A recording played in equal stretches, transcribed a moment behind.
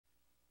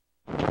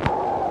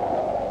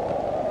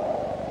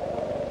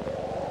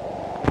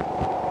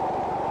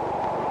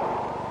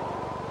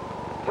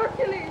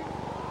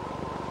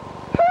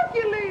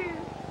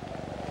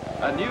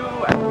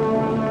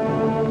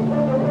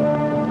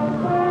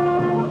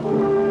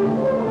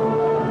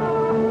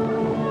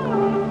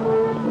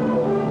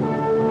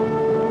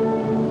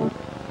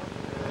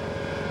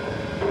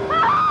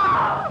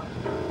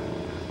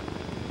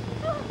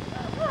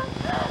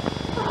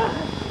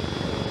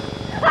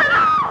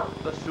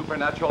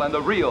supernatural and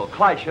the real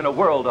clash in a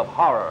world of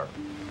horror.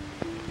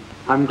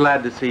 I'm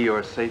glad to see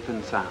you're safe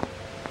and sound.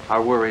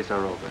 Our worries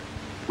are over.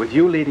 With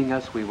you leading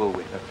us, we will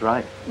win. That's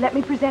right. Let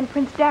me present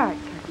Prince Darek,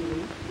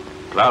 Hercules.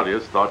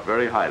 Claudius thought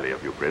very highly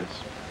of you, Prince.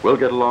 We'll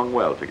get along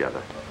well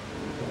together.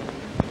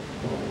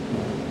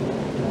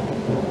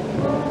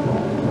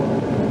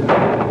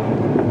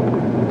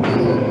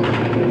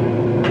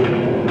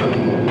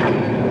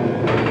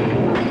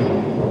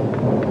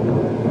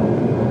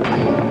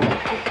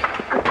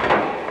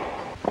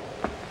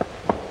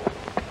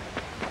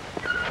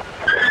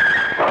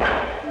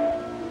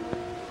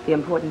 The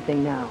important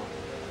thing now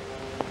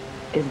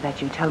is that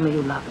you tell me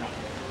you love me.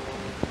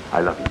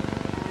 I love you.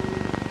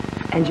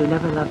 And you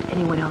never loved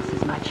anyone else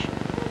as much.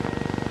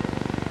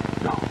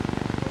 No.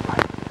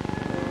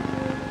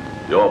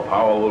 Your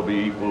power will be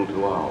equal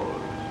to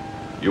ours.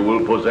 You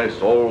will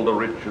possess all the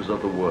riches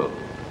of the world.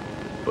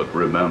 But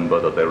remember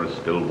that there is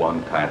still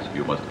one task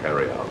you must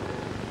carry out.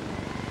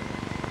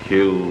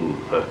 Kill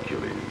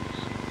Hercules.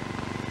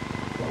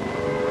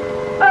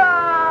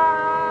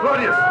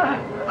 Claudius!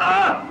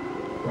 Ah!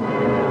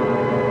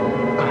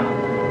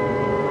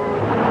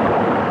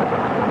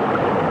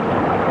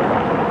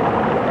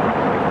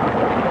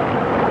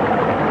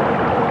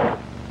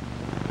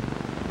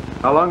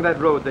 Along that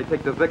road, they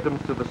take the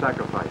victims to the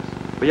sacrifice.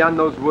 Beyond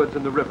those woods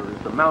and the river is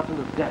the mountain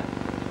of death.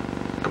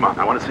 Come on,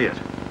 I want to see it.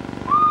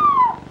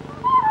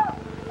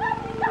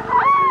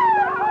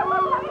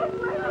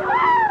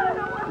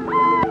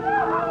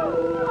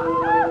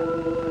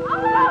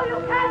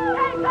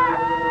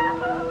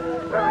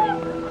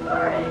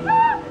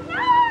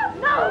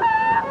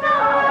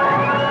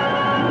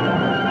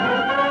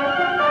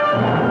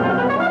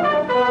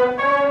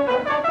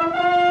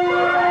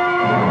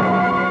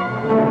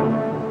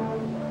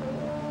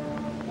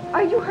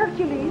 Are you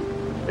Hercules?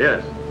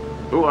 Yes.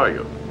 Who are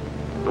you?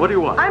 What do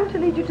you want? I'm to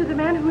lead you to the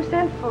man who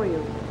sent for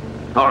you.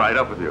 All right,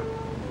 up with you.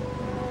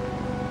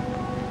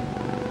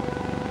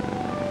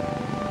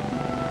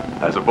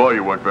 As a boy,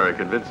 you weren't very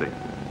convincing.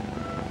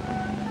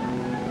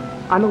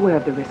 I'm aware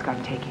of the risk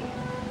I'm taking.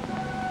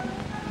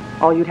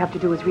 All you'd have to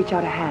do is reach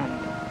out a hand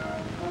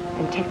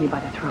and take me by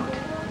the throat.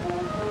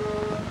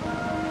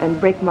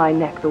 And break my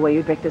neck the way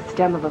you'd break the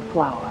stem of a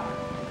flower.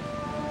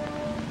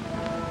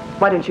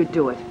 Why don't you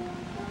do it?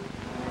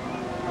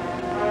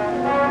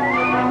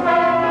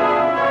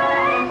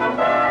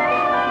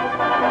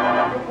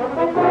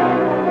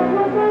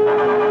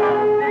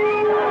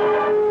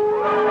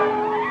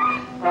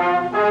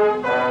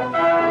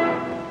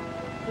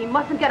 He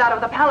mustn't get out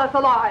of the palace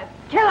alive.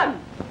 Kill him!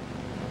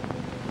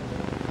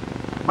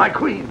 My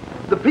queen,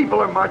 the people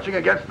are marching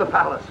against the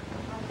palace.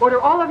 Order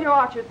all of your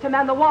archers to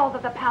man the walls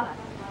of the palace.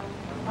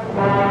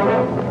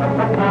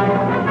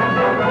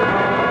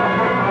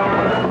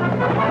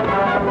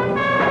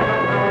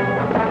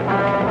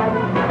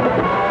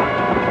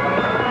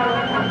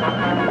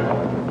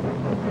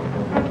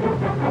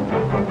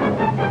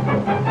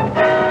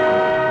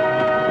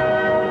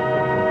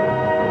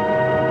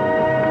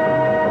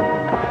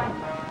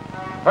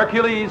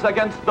 Hercules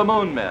against the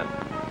Moon Men.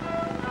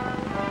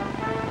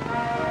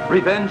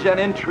 Revenge and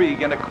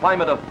intrigue in a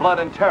climate of blood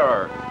and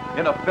terror,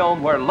 in a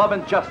film where love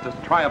and justice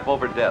triumph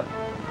over death.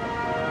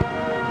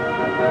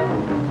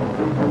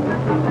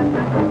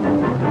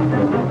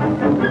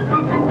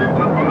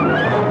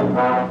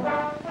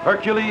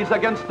 Hercules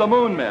against the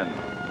Moon Men,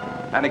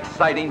 an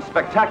exciting,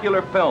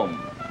 spectacular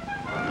film,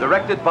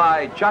 directed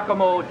by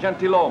Giacomo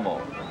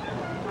Gentilomo,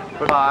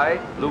 by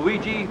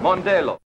Luigi Mondello.